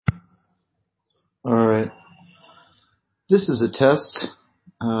All right. This is a test.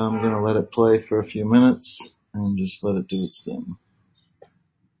 I'm going to let it play for a few minutes and just let it do its thing.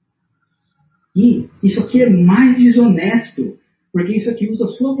 E isso aqui é mais desonesto, porque isso aqui usa a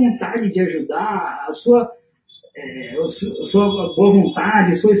sua vontade de ajudar, a sua boa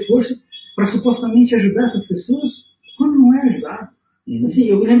vontade, o seu esforço para supostamente ajudar essas pessoas, quando não é ajudado. Assim,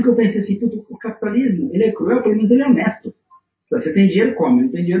 eu lembro que eu pensei assim, o capitalismo, ele é cruel, pelo menos ele é honesto. Você tem dinheiro, come, não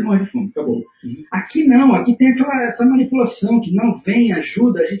tem dinheiro, morre de fome, acabou. Aqui não, aqui tem essa manipulação que não vem,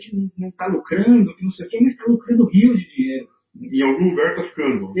 ajuda, a gente não está lucrando, que não sei o quê, mas está lucrando rios de dinheiro. Em algum lugar está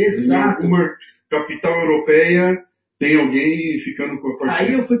ficando. Exato. Em alguma capital europeia tem alguém ficando com a parte.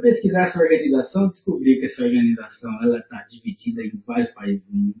 Aí eu fui pesquisar essa organização, descobri que essa organização ela está dividida em vários países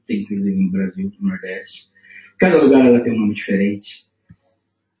do mundo, tem inclusive no Brasil, no Nordeste. Cada lugar ela tem um nome diferente.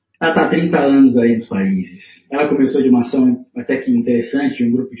 Ela está há 30 anos aí nos países. Ela começou de uma ação até que interessante, de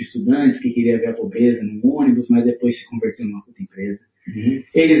um grupo de estudantes que queria ver a pobreza no ônibus, mas depois se converteu numa puta empresa.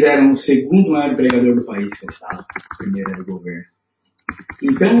 Eles eram o segundo maior empregador do país que eu estava. O primeiro era o governo.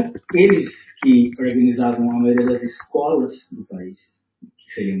 Então, eles que organizavam a maioria das escolas do país,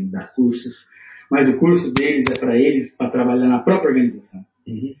 que seriam dar cursos, mas o curso deles é para eles, para trabalhar na própria organização.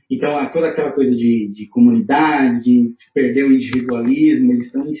 Então, toda aquela coisa de comunidade, de perder o individualismo, eles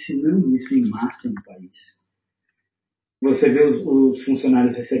estão ensinando isso em massa no país. Você vê os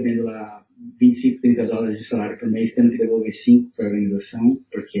funcionários recebendo lá 25, 30 dólares de salário por mês, tendo que devolver 5 para a organização,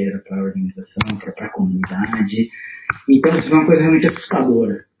 porque era para a organização, para a comunidade. Então, isso é uma coisa realmente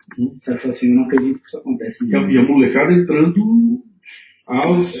assustadora. Você fala assim, eu não acredito que isso acontece. E a molecada entrando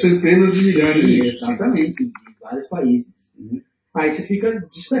aos centenas de milhares. Sim, exatamente, em vários países. Aí você fica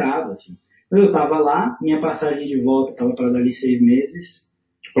desesperado, assim. Eu estava lá, minha passagem de volta estava para dali 6 meses.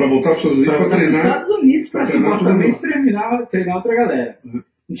 Para voltar para os Estados Unidos para treinar. Para os Estados Unidos para supostamente treinar outra galera.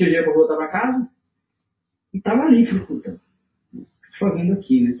 Não tinha dinheiro para voltar para casa. E estava ali, falei, puta, o que você fazendo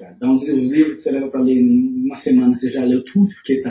aqui, né, cara? Dá os livros que você leva para ler em uma semana, você já leu tudo, porque tá